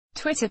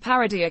Twitter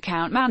parody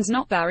account Man's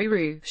Not Barry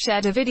Roo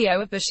shared a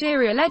video of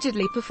Bushiri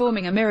allegedly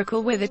performing a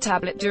miracle with a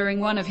tablet during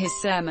one of his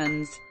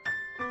sermons.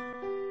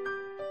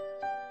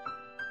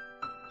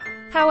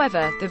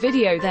 However, the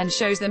video then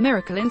shows the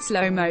miracle in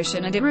slow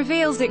motion and it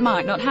reveals it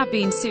might not have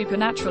been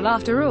supernatural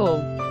after all,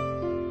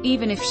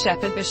 even if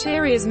Shepherd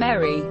Bushiri is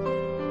merry.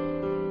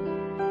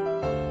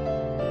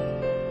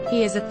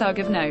 He is a thug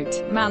of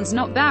note. Man's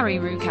Not Barry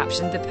Roo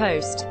captioned the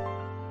post.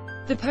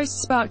 The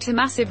post sparked a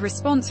massive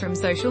response from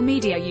social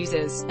media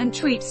users, and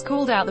tweets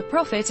called out the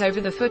prophet over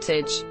the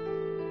footage.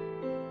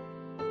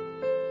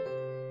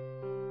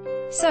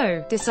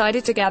 So,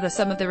 decided to gather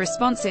some of the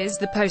responses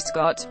the post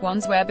got,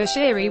 ones where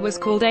Bushiri was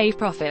called a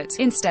prophet,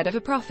 instead of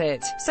a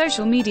prophet.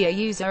 Social media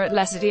user at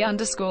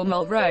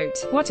 @lesady_mole wrote,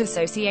 "What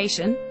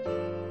association?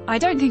 I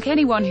don't think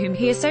anyone whom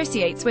he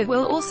associates with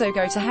will also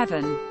go to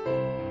heaven.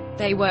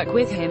 They work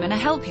with him and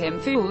help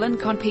him fool and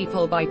con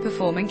people by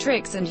performing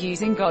tricks and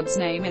using God's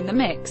name in the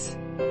mix."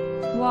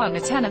 1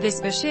 to 10 of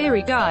this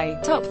Bushiri guy.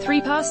 Top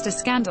 3 pastor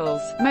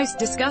scandals. Most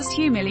discussed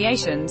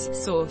humiliations.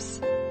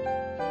 Source.